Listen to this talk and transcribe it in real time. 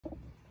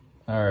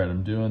All right,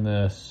 I'm doing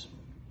this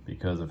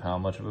because of how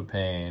much of a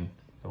pain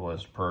it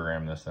was to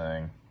program this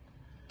thing.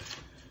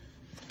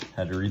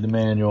 Had to read the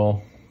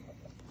manual,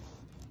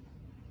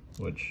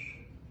 which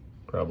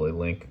probably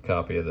link a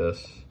copy of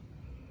this.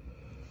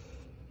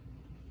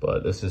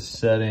 But this is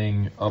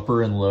setting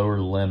upper and lower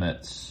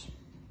limits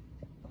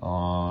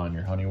on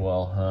your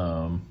Honeywell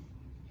Home.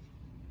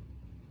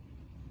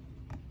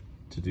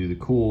 To do the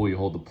cool, you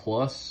hold the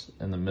plus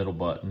and the middle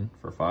button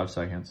for 5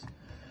 seconds.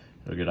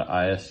 You'll get an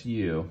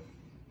ISU.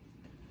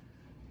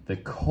 The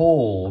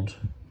cold,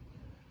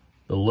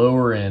 the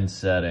lower end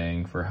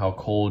setting for how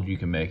cold you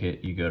can make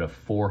it, you go to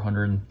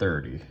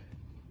 430. So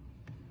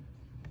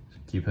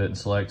keep hitting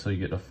select till you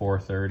get to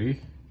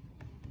 430.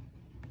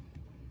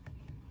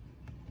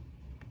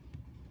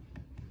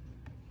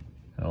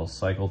 And it'll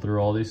cycle through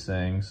all these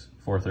things.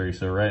 430,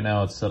 so right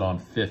now it's set on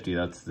 50,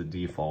 that's the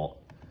default.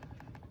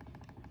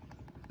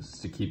 This is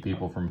to keep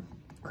people from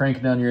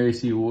cranking down your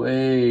AC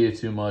way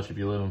too much if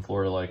you live in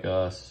Florida like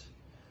us.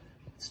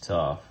 It's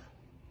tough.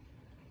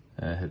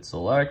 And hit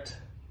select.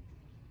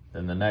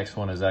 Then the next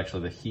one is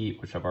actually the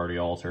heat, which I've already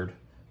altered.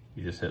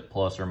 You just hit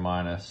plus or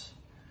minus.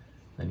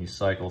 Then you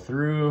cycle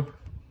through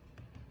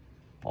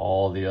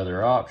all the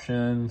other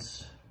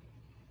options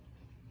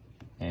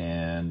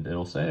and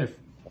it'll save.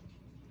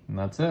 And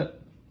that's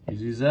it.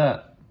 Easy as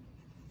that.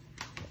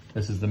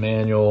 This is the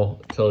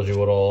manual. It tells you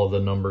what all the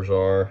numbers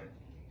are.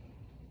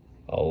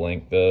 I'll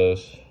link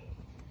those.